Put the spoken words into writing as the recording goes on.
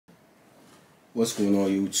What's going on,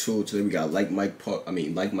 YouTube? Today we got Like Mike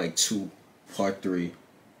 2 Part 3.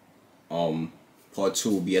 Part 2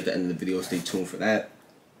 will be at the end of the video. Stay tuned for that.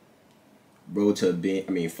 Road to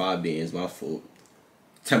 5 bands, my fault.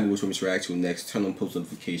 Tell me which one to react to next. Turn on post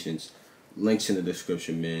notifications. Links in the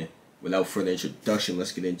description, man. Without further introduction,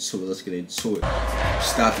 let's get into it.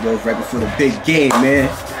 Stop the road right before the big game, man.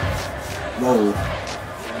 Whoa.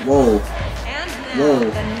 Whoa. And now, whoa.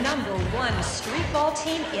 The number 1 street ball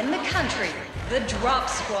team in the country, the Drop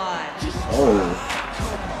Squad. Oh.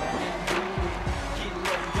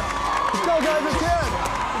 Let's go, guys, again.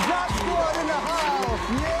 The Drop Squad in the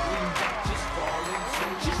house. Yeah.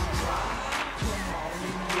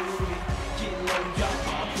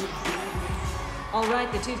 All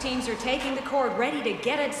right, the two teams are taking the court, ready to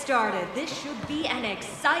get it started. This should be an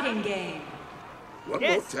exciting game. One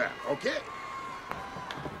more time, okay?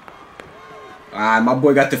 Alright, my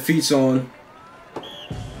boy got the feet on.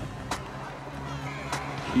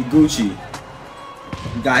 He Gucci.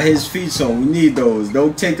 He got his feet on. We need those.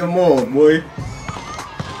 Don't take them off, boy.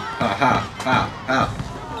 Ha ha ha ha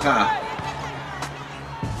ha.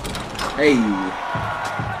 Hey.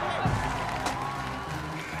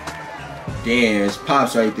 Damn, it's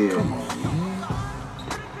Pops right there.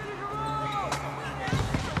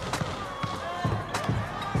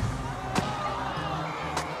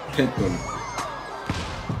 Pick him.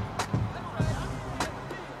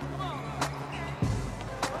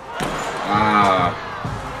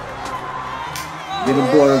 Get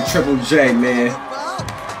aboard on Triple J, man.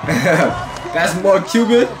 That's more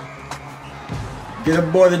Cuban. Get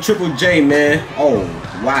aboard the Triple J, man. Oh,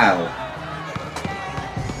 wow.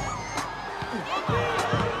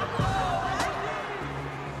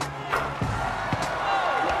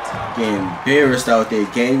 Getting embarrassed out there,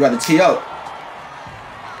 gang. You got to tee up.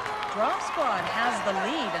 Drop Squad has the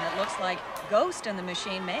lead, and it looks like Ghost in the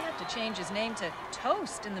Machine may have to change his name to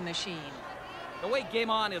Toast in the Machine. The way Game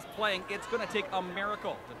On is playing, it's going to take a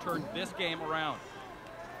miracle to turn this game around.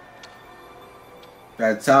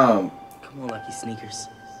 That time. Come on, Lucky Sneakers.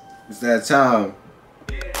 It's that time.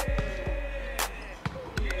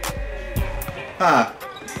 Ha.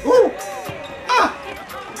 Ooh. Ah.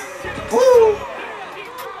 Ooh.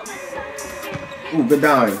 Ooh, good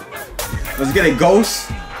down. Let's get it, Ghost.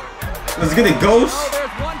 Let's get it, Ghost. Oh,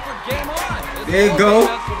 there's one for Game On. There you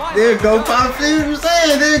go. There you go, Pop. See what I'm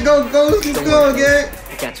saying? There you go, Ghost. Keep going, gang.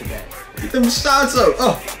 I got your back. Get them shots up.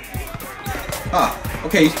 Oh. Ah.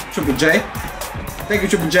 Okay, Triple J. Thank you,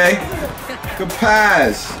 Triple J. Good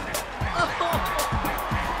pass.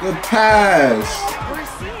 Good pass. We're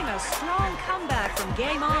seeing a strong comeback from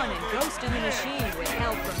Game On and Ghost in the Machine with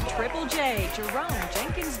help from Triple J, Jerome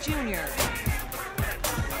Jenkins Jr.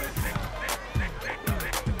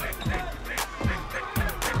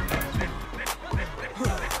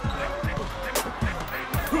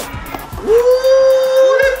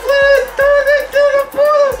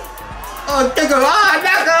 Oh, take a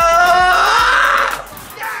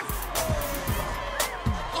Yes!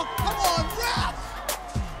 Oh, come on, ref!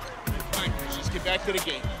 All right, let's get back to the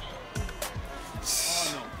game.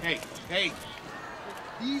 Oh, no. Hey.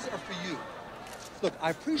 These are for you. Look,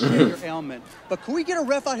 I appreciate your ailment, but can we get a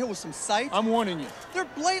ref out here with some sight? I'm warning you. They're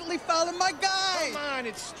blatantly fouling my guy. Come on,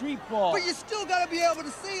 it's street ball. But you still got to be able to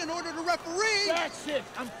see in order to referee. That's it.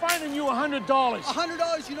 I'm fining you $100.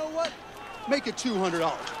 $100, you know what? Make it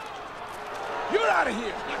 $200. You're out of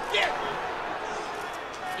here. Get.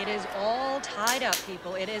 It is all tied up,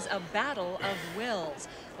 people. It is a battle of wills.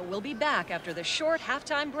 But we'll be back after the short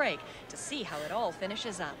halftime break to see how it all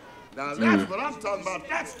finishes up. Now that's what I'm talking about.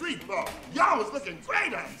 That's street ball. Y'all was looking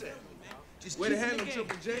great out there. Just way to handle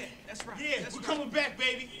Triple J. That's right. Yeah, we're coming back,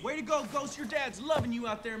 baby. Way to go, Ghost. Your dad's loving you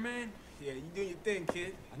out there, man. Yeah, you doing your thing,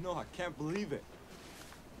 kid. I know. I can't believe it.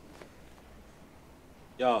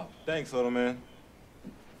 Yo, thanks, little man.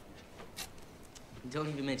 Don't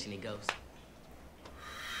even mention it, Ghost.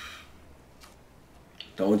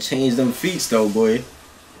 Don't change them feet, though, boy.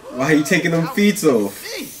 Why are you taking them feet off?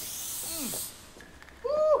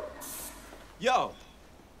 Yo,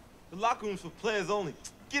 the locker room's for players only.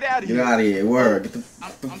 Get out of here. Get out of here. Word. Get the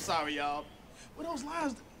I'm sorry, y'all. Well, those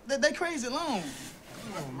lines, they crazy long.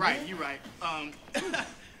 Right, you're right. I'm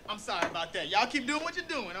sorry about that. Y'all keep doing what you're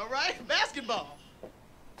doing, all right? Basketball.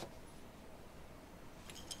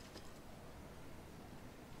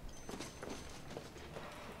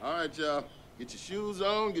 All right, y'all. Get your shoes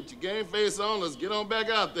on, get your game face on. Let's get on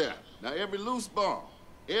back out there. Now, every loose ball,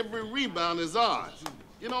 every rebound is ours.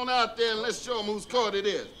 Get on out there and let's show them whose court it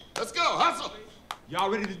is. Let's go, hustle.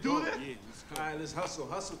 Y'all ready to do this? Yeah, all right, let's hustle.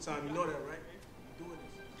 Hustle time. You know that, right? We're doing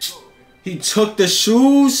this. Go. He took the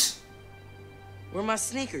shoes? Where are my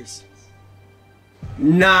sneakers?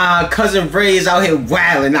 Nah, Cousin Ray is out here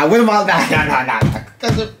wilding. Now, what am I? Nah.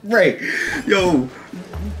 Cousin Ray. Yo,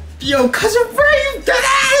 Cousin Ray, you dead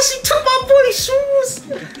ass. He took my boy's shoes.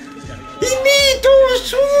 He need those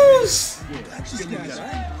shoes.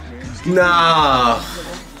 Nah.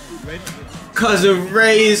 Cousin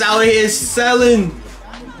Ray is out here selling.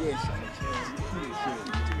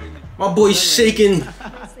 My boy's shaking.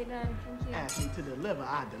 Ask me to deliver,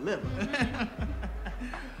 I deliver.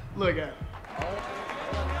 Look at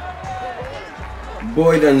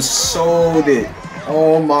Boy done sold it.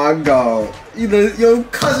 Oh my god. Yo,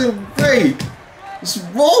 Cousin Ray. What's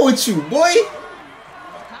wrong with you, boy?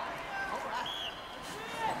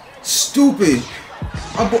 Stupid.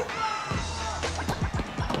 My boy.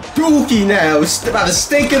 Dookie now. He's about to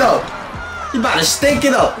stink it up. He about to stink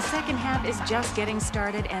it up. The second half is just getting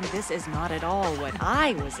started, and this is not at all what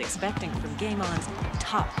I was expecting from Game On's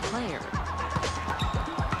top player.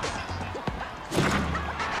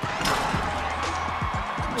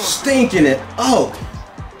 Stinking it up.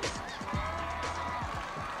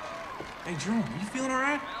 Hey, Jerome, you feeling all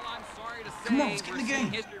right? Well, I'm sorry to say, Come on, let's get in the we're seeing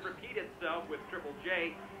game. history repeat itself with Triple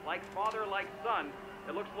J. Like father, like son.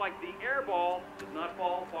 It looks like the air ball does not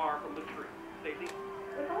fall far from the tree. Stacey?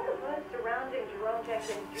 With all the buzz surrounding Jerome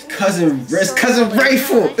Jenkins Jr. It's Cousin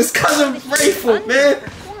Rayful. It's Cousin Rayful, man.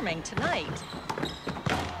 Performing tonight.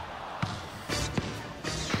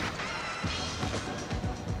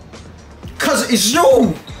 Cousin, it's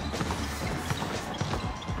you.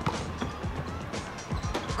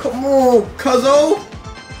 Come on, Cuzzo.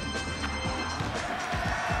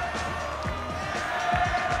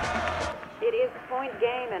 It is a point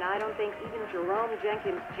game, and I don't think even Jerome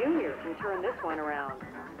Jenkins Jr. can turn this one around.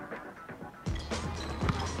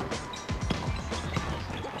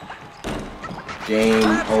 Game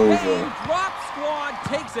over. Drop Squad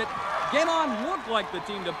takes it. Game On looked like the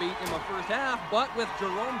team to beat in the first half, but with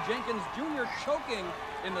Jerome Jenkins Jr. choking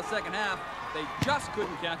in the second half, they just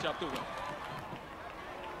couldn't catch up to Will.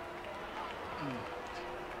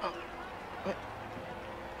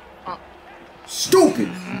 Stupid.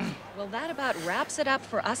 Well, that about wraps it up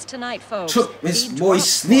for us tonight, folks. Took his The boy's Drop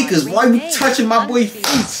sneakers. Squad Why you remains touching my boy's undefeated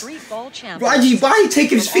feet? street ball Why you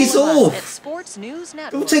taking his champions. feet From all of us off? at Sports News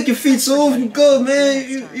Network. Don't take your feet off. You good, man.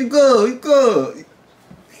 You good. You good.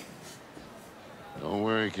 Don't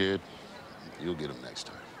worry, kid. You'll get him next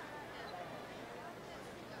time.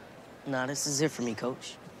 Nah, this is it for me,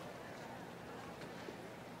 Coach.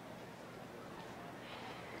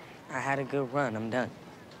 I had a good run. I'm done.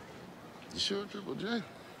 You sure, Triple J?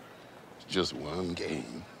 It's just one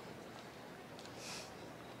game.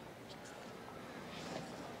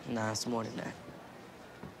 Nah, it's more than that.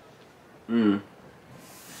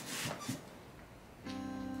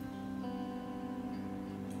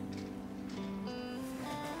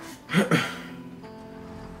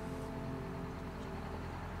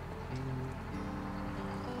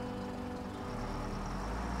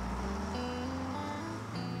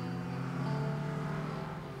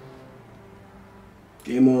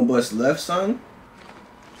 Game on bus left, son.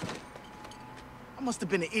 I must have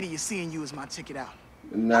been an idiot seeing you as my ticket out.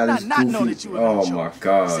 Nah, I this not know goofy. that you were gonna Oh choke. my It's in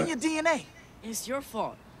god. your DNA. It's your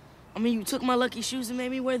fault. I mean, you took my lucky shoes and made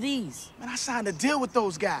me wear these. Man, I signed a deal with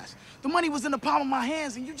those guys. The money was in the palm of my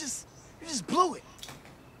hands, and you just blew it.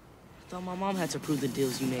 I thought my mom had to approve the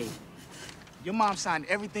deals you made. Your mom signed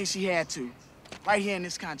everything she had to, right here in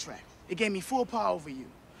this contract. It gave me full power over you.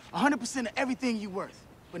 100% of everything you worth.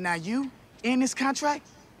 But now you, in this contract,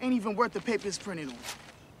 ain't even worth the paper it's printed on.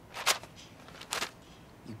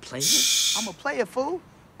 You played it? I'm a player, fool.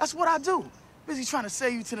 That's what I do. Busy trying to sell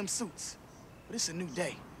you to them suits. But it's a new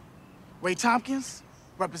day. Ray Tompkins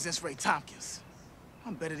represents Ray Tompkins.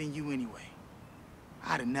 I'm better than you anyway.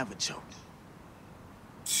 I'd have never choked.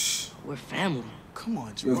 We're family. Come on,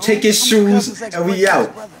 Yo, Jerome. take his I'm your shoes cousin's and we ex-boyfriend's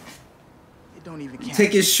out. brother. It don't even count.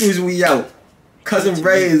 Take his shoes and we out. Cousin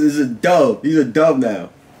Ray is a dub. He's a dub now.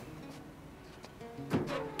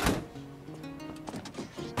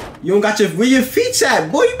 You don't got where your feet's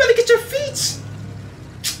at, boy. You better get your feet.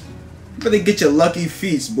 You better get your lucky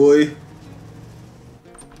feet, boy.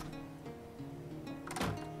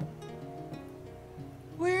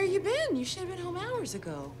 Where you been? You should have been home hours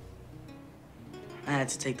ago. I had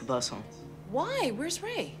to take the bus home. Why? Where's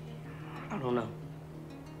Ray? I don't know.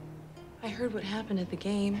 I heard what happened at the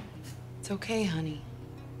game. It's okay, honey.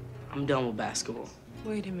 I'm done with basketball.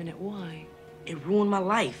 Wait a minute, why? It ruined my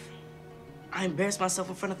life. I embarrassed myself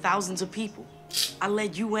in front of thousands of people. I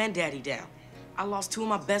let you and Daddy down. I lost two of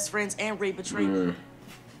my best friends and Ray betrayed me.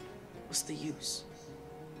 What's the use?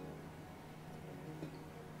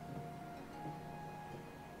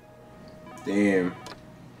 Damn.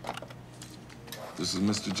 This is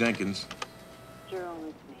Mr. Jenkins. Jerome,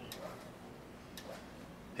 it's me.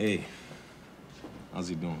 Hey. How's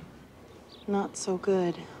he doing? Not so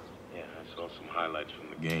good. Yeah, I saw some highlights from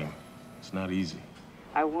the game. It's not easy.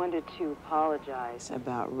 I wanted to apologize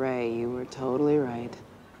about Ray. You were totally right.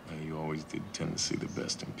 Yeah, you always did tend to see the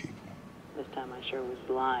best in people. This time I sure was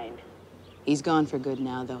blind. He's gone for good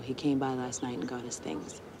now, though. He came by last night and got his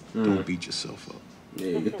things. Don't beat yourself up.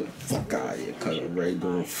 Yeah, get the fuck out of here, Cousin Ray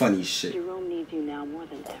doing funny shit. Jerome needs you now more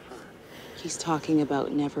than ever. He's talking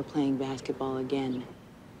about never playing basketball again.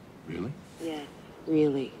 Really? Yes,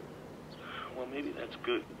 really. Well, maybe that's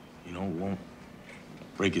good. You know, it won't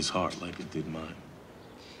break his heart like it did mine.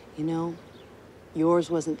 You know, yours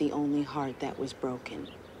wasn't the only heart that was broken.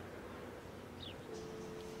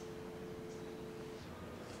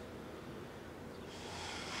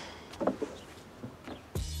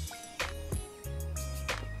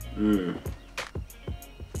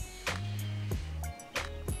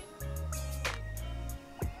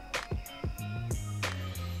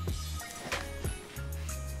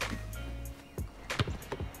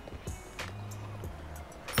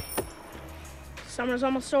 Summer's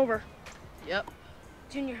almost over. Yep.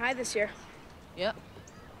 Junior high this year. Yep.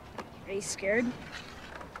 Are you scared?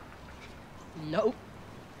 Nope.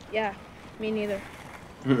 Yeah, me neither.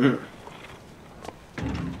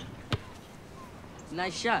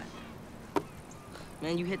 Nice shot.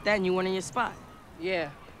 Man, you hit that and you went in your spot. Yeah,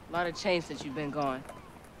 a lot of change since you've been gone.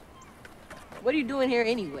 What are you doing here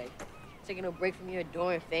anyway? Taking a break from your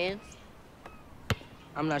adoring fans?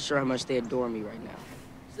 I'm not sure how much they adore me right now.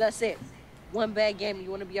 So that's it. One bad game and you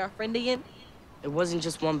want to be our friend again? It wasn't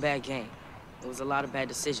just one bad game. It was a lot of bad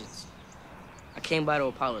decisions. I came by to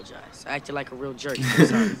apologize. I acted like a real jerk. I'm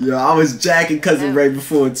sorry. Yo, I was jacking Cousin Ray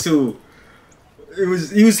before too.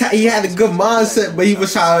 He had a good mindset, but he had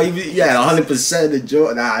 100% of the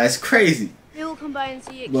joy. Nah, that's crazy. Maybe we'll come by and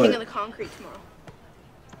see you at What? King of the Concrete tomorrow.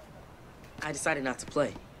 I decided not to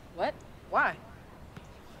play. What? Why?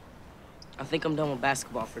 I think I'm done with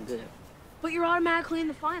basketball for good. But you're automatically in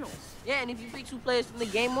the finals. Yeah, and if you pick 2 players from the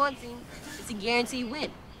Game 1 team, it's a guaranteed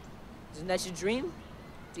win. Isn't that your dream?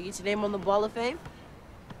 To get your name on the Ball of Fame?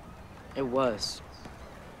 It was.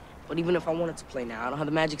 But even if I wanted to play now, I don't have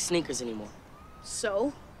the magic sneakers anymore.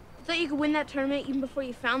 So? I thought you could win that tournament even before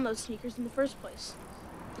you found those sneakers in the first place.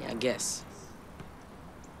 Yeah, I guess.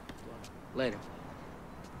 Later.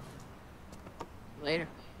 Later.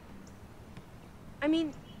 I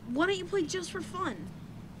mean, why don't you play just for fun?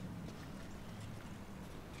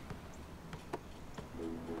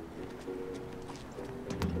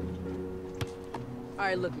 All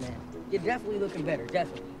right, look, man. You're definitely looking better,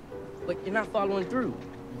 definitely. But you're not following through.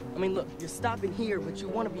 I mean, look, you're stopping here, but you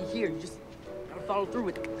want to be here. You just gotta follow through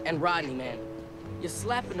with it. And Rodney, man, you're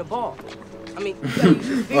slapping the ball. I mean, you gotta use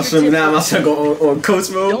your fingertips. on coach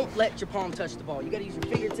mode. Don't let your palm touch the ball. You gotta use your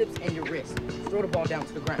fingertips and your wrist. Throw the ball down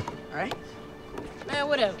to the ground, all right? Man,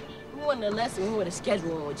 whatever. We wanted a lesson. We want to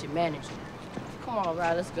schedule one with your manager. Come on,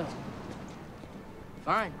 Rod, let's go.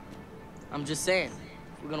 Fine. I'm just saying.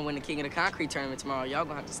 If we're gonna win the King of the Concrete tournament tomorrow, y'all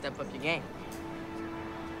gonna have to step up your game.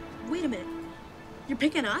 Wait a minute. You're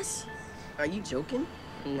picking us? Are you joking?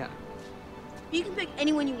 No. You can pick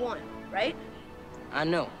anyone you want, right? I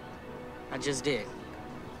know. I just did.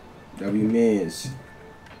 W Mans.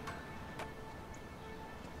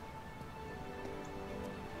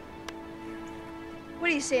 What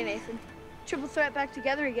do you say, Nathan? Triple threat back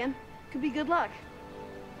together again. Could be good luck.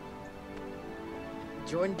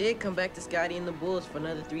 Jordan did come back to Scotty and the Bulls for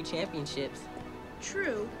another 3 championships.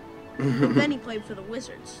 True. But then he played for the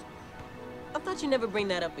Wizards. I thought you'd never bring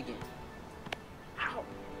that up again. Ow.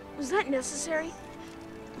 Was that necessary?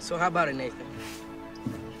 So how about it, Nathan?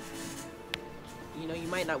 You know, you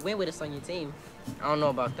might not win with us on your team. I don't know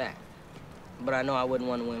about that. But I know I wouldn't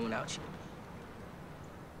want to win without you.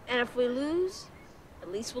 And if we lose,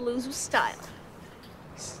 at least we'll lose with style.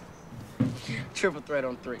 Triple threat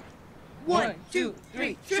on 3. 1, 2,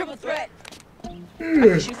 3, triple threat! I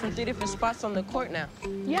can shoot from 3 different spots on the court now.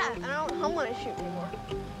 Yeah, and I don't hum when I shoot anymore.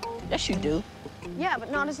 Yes, you do. Yeah,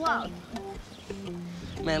 but not as loud.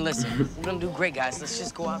 Man, listen, we're gonna do great, guys. Let's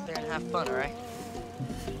just go out there and have fun, all right?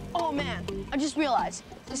 Oh, man, I just realized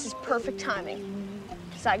this is perfect timing.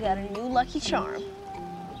 Because I got a new Lucky Charm.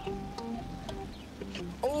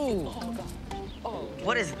 Oh! Oh,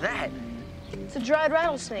 what is that? It's a dried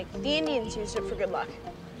rattlesnake. The Indians used it for good luck.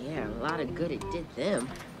 Yeah, a lot of good it did them.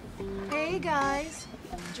 Hey, guys.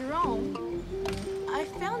 Jerome, I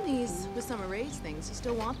found these with some erased things. You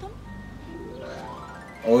still want them?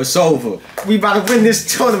 Oh, it's over. We about to win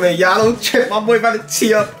this tournament, y'all. Don't trip. My boy about to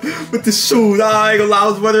tee up with the shoes. I ain't gonna lie, I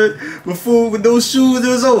was wondering before with those shoes, it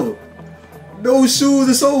was over. No shoes,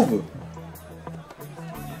 it's over.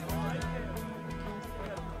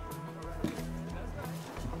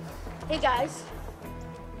 Hey guys.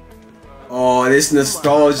 Oh, this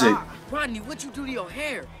nostalgic. Rodney, what you do to your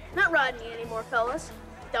hair? Not Rodney anymore, fellas.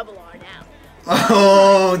 Double R now.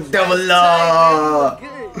 Oh, double R.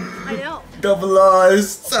 I know. Double R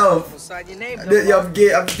is tough. Sign your name, I'm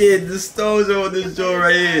getting nostalgia on this joint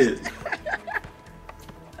right here.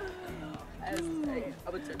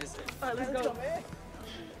 Let's go.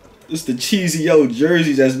 It's the cheesy yellow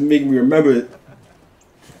jerseys that's making me remember it.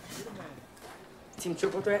 Team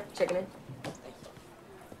Triple Threat, checking in.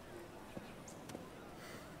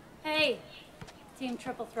 Hey, Team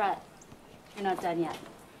Triple Threat. You're not done yet.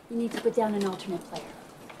 You need to put down an alternate player.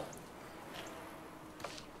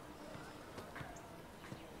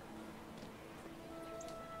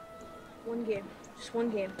 One game. Just one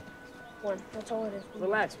game. One. That's all it is.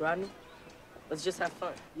 Relax, Rodney. Let's just have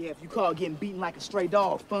fun. Yeah, if you call getting beaten like a stray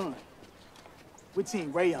dog fun. We're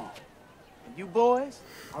Team Rayon. And you boys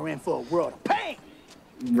are in for a world of pain.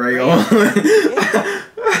 Rayon.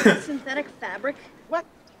 Synthetic fabric? What?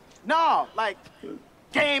 No, like,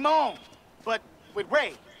 game on. But with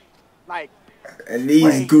Ray. Like, and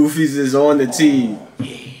these goofies is on the team.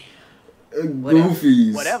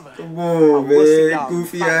 Goofies. Whatever. Come on, man.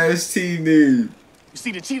 Goofy ass team name. You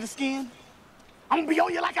see the cheetah skin? I'm gonna be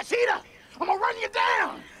on you like a cheetah. I'm gonna run you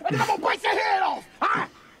down. And then I'm gonna bite your head off. Huh?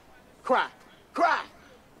 Cry. Cry.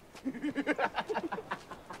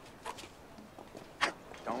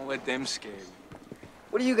 Don't let them scare you.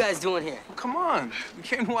 What are you guys doing here? Well, come on. We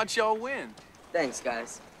came to watch y'all win. Thanks,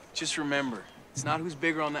 guys. Just remember, it's not who's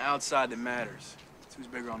bigger on the outside that matters. It's who's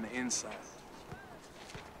bigger on the inside.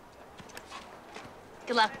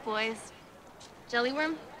 Good luck, boys. Jelly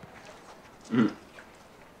worm?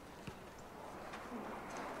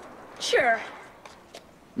 Sure.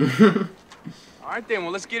 All right, then.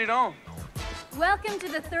 Well, let's get it on. Welcome to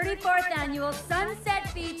the 34th annual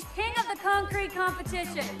Sunset Beach King of the Concrete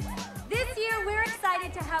competition. This year, we're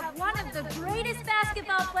excited to have one of the greatest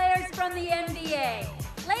basketball players from the NBA.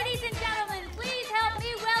 Ladies and gentlemen, please help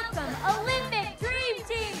me welcome Olympic Dream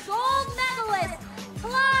Team gold medalist,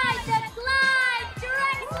 Clyde the Glide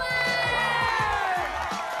Drexler!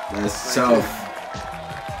 That's tough.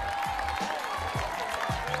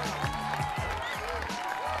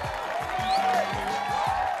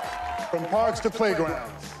 From parks to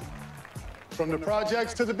playgrounds, from the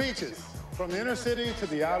projects to the beaches, from the inner city to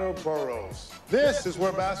the outer boroughs. This is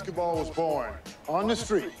where basketball was born, on the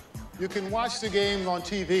street. You can watch the games on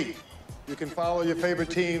TV. You can follow your favorite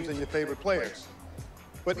teams and your favorite players.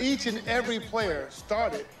 But each and every player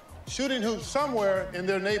started shooting hoops somewhere in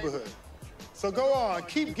their neighborhood. So go on,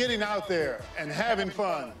 keep getting out there and having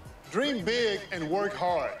fun. Dream big and work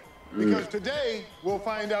hard. Because today, we'll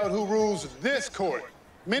find out who rules this court.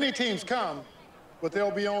 Many teams come, but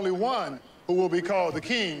there'll be only one who will be called the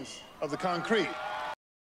kings of the concrete.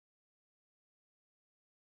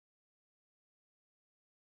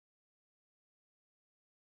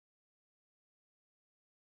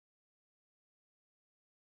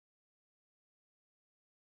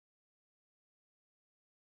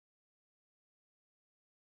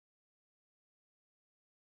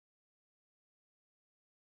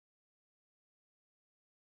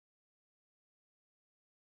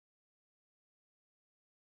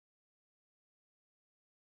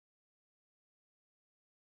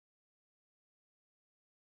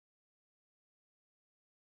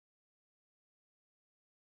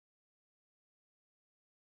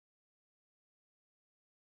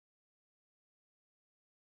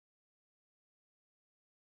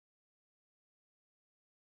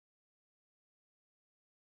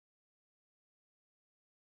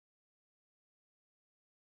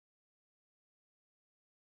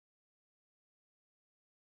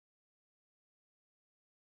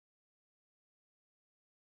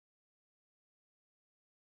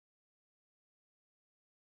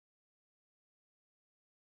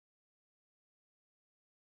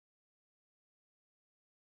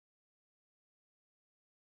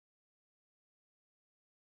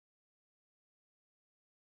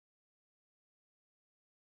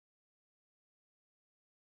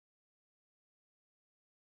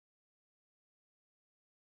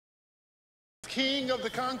 King of the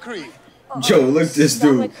concrete. Joe, look at this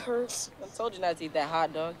dude. Stomach hurts. I told you not to eat that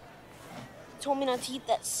hot dog. Told me not to eat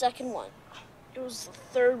that second one. It was the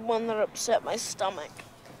third one that upset my stomach.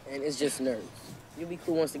 And it's just nerves. You'll be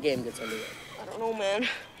cool once the game gets underway. I don't know, man.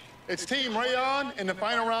 It's Team Rayon in the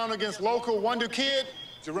final round against local wonder kid,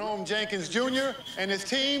 Jerome Jenkins Jr., and his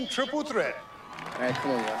team Triple Threat. All right,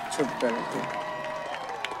 come on, y'all. Triple Threat right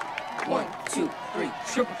here. 1, 2, 3,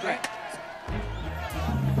 Triple Threat.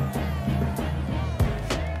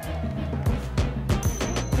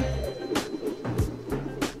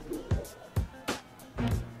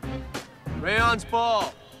 John's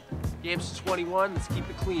ball. Game's 21. Let's keep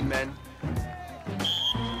it clean, men.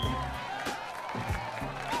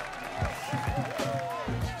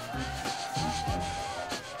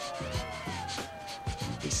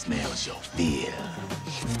 He smells your fear.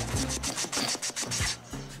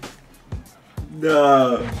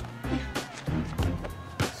 No.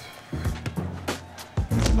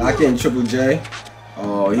 Lock in Triple J.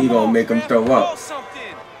 Oh, he gonna make him throw up.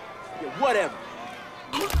 Yeah, whatever.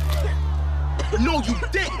 No, you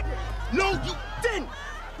didn't. No, you didn't.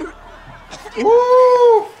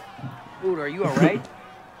 Woo! Dude, are you alright?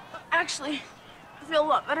 Actually, I feel a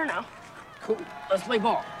lot better now. Cool. Let's play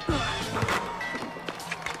ball.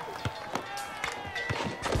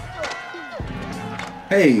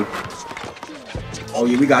 Hey. Oh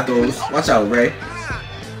yeah, we got those. Watch out, Ray.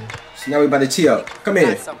 So now we about to tee up. Come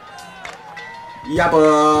here.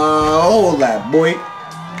 Yappa, hold that, boy.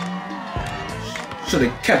 Should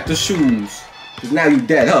have kept the shoes. Cause now you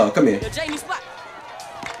dead, huh? Come here.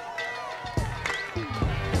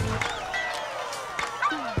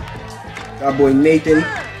 Our boy Nathan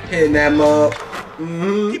hitting that mug.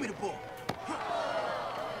 Mm-hmm. Give me the ball.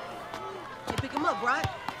 You pick him up, right?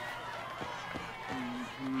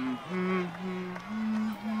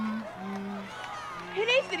 Hey,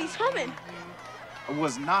 Nathan, he's coming. I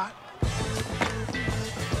was not.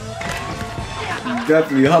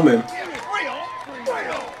 Definitely humming.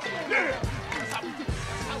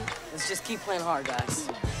 Let's just keep playing hard, guys.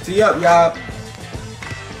 Tee up, y'all.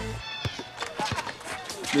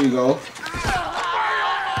 There you go.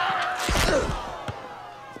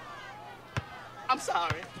 I'm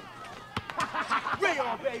sorry. Ray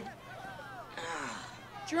on, baby.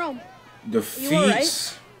 Jerome.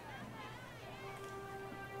 Defeats.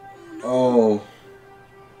 Oh.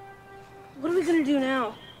 What are we gonna do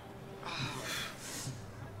now?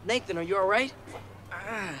 Nathan, are you alright?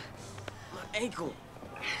 My ankle.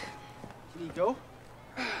 Can you go?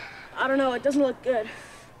 I don't know. It doesn't look good.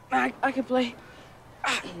 I can play.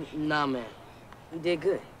 Nah, man. You did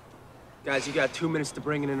good. Guys, you got 2 minutes to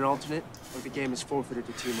bring in an alternate, or the game is forfeited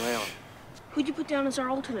to Team Leon. Who'd you put down as our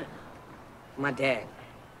alternate? My dad.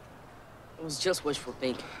 It was just wishful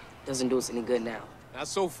thinking. Doesn't do us any good now. Not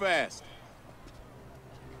so fast.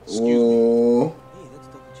 Oh.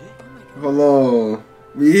 Hold on.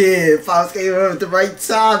 We here. Pops came up at the right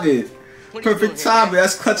timing. Perfect timing.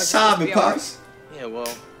 That's clutch timing, Pops. Yeah, well,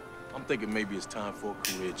 I'm thinking maybe it's time for a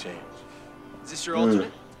career change. Is this your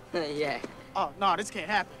alternate? Yeah. Oh, no, this can't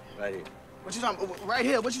happen. Right here. What you talking about? Right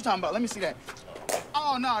here. What you talking about? Let me see that.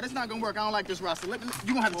 Oh, no, that's not gonna work. I don't like this roster. You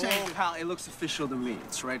gonna have to change it. Pal, it looks official to me.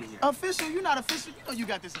 It's right here. Official? You're not official. You know you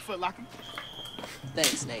got this in Foot Locker.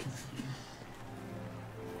 Thanks, Nate.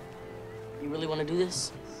 You really want to do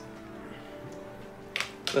this?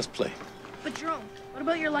 Let's play. But Jerome, what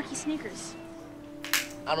about your lucky sneakers?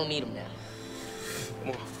 I don't need them now.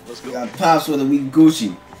 Come on, let's We go. got Pops with a weak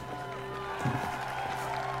Gucci.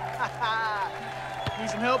 Need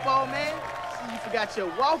some help, old man? See, you forgot your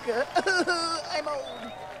walker. I'm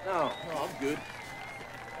old. No, I'm good.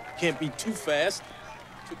 Can't be too fast.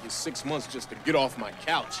 Took you 6 months just to get off my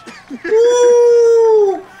couch.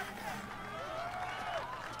 Woo!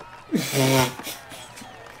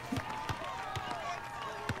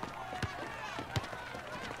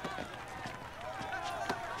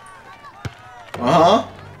 Uh-huh.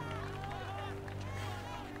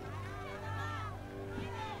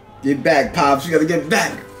 Get back, Pops. You gotta get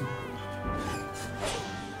back.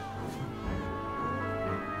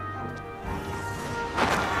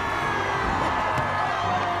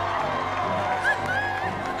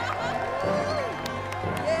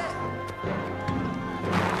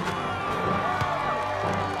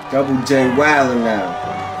 Double J wildin' now.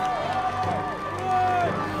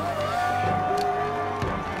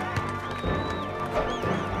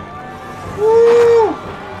 Woo!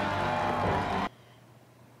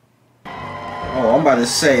 Oh, I'm about to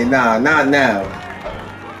say, nah, not now.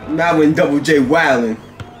 Not when Double J wildin'.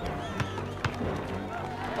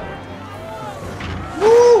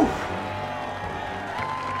 Woo!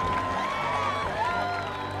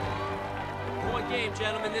 One game,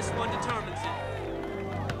 gentlemen. This one determines it.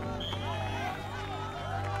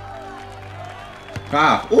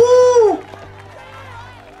 Ah, ooh!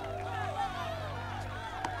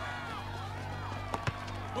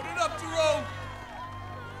 Put it up, Jerome.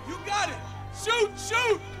 You got it. Shoot,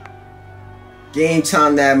 shoot. Game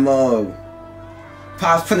time that mug.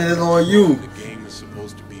 Pops putting it on you. The game is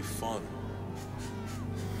supposed to be fun.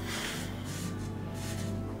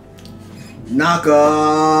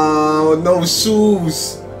 Naka, no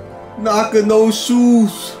shoes. Naka, no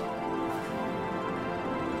shoes.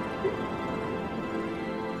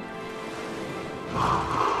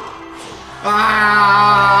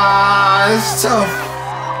 That's tough.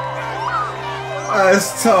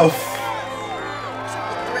 That's tough.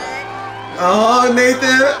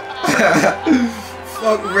 Nathan.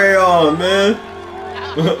 Fuck Rayon, man.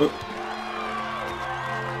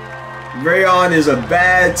 Rayon is a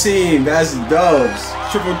bad team. That's dubs.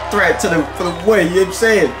 Triple threat to for the win. You know what I'm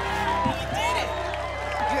saying?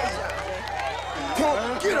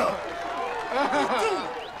 Get up.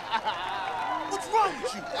 What's wrong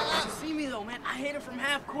with you? You see me though, man. I hit it from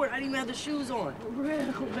half court. I didn't even have the shoes on. Real,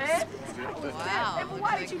 man. Wow.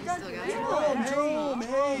 Why did you done Jerome,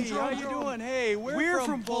 hey, how you doing? Hey, we're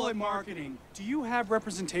from Bullet Marketing. Do you have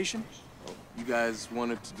representation? You guys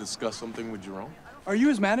wanted to discuss something with Jerome? Are you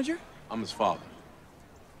his manager? I'm his father.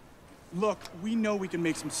 Look, we know we can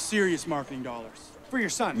make some serious marketing dollars. For your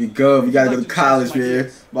son. You go. We gotta go to college,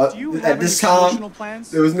 man. But at this time,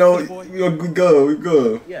 there was no. We go. We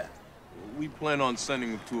go. Yeah. We plan on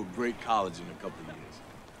sending him to a great college in a couple of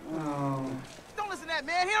years. Oh. Don't listen to that,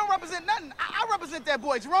 man. He don't represent nothing. I represent that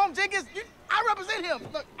boy. Jerome Jenkins, I represent him.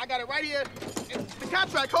 Look, I got it right here. The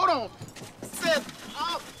contract, hold on. It says,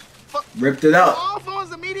 ripped it out. All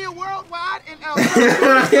phones of media worldwide and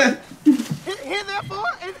here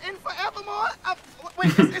therefore and forevermore.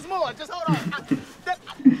 Wait, it's more. Just hold on.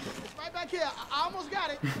 It's right back here. I almost got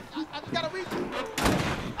it. I just gotta reach.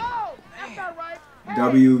 Oh, that's not right.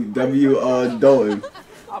 Dalton.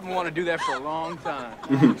 I've been wanting to do that for a long time.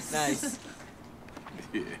 Nice.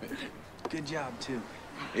 Yeah. Good job, too.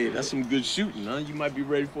 Hey, that's some good shooting, huh? You might be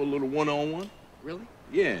ready for a little one-on-one. Really?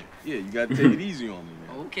 Yeah, you gotta take it easy on me,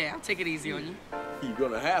 man. Okay, I'll take it easy on you. You're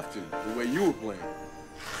gonna have to, the way you were playing.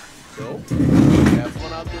 So, have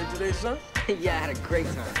fun out there today, son? Yeah, I had a great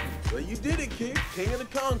time. Well, you did it, kid. King of the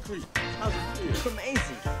concrete. How's it feel?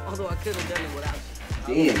 Amazing. Although I could have done it without you.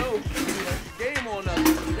 Damn. No, you had the game on out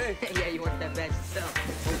there today. Yeah, you want that badge yourself.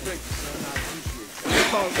 Well, thank you, son. I appreciate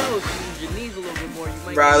it. Although, if you use your knees a little bit more, you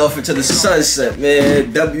might... Ride off into the sunset,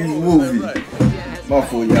 man. W movie. My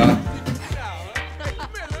fault, y'all.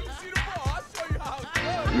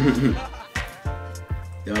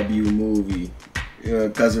 W movie. Yeah,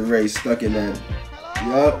 cousin Ray stuck in that.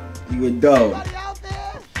 Yup, you a dog.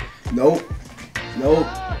 Nope.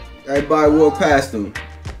 Everybody walked past him.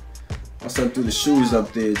 My son threw the shoes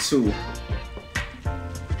up there too.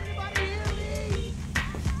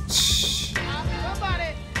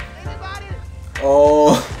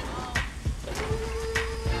 Oh.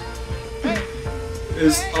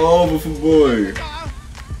 It's over for boy.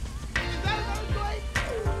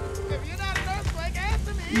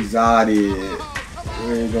 He's out of here.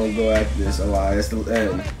 We ain't gonna go after this. Alright, that's the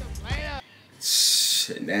end.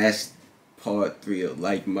 And that's part 3 of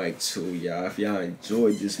Like Mike 2, y'all. If y'all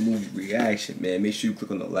enjoyed this movie reaction, man, make sure you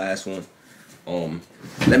click on the last one.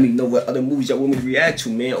 Let me know what other movies y'all want me to react to,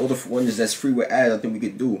 man. Older for Wonders that's free with ads, I think we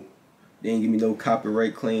could do. They ain't give me no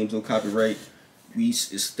copyright claims, no copyright.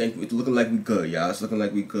 It's looking like we good, y'all. It's looking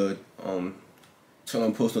like we good. Turn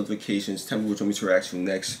on post notifications. Tell me what you want me to react to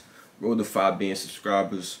next. Roll to 5 billion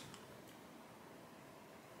subscribers.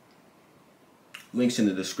 Links in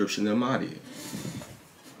the description. I'm out of here.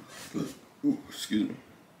 Ooh, excuse me.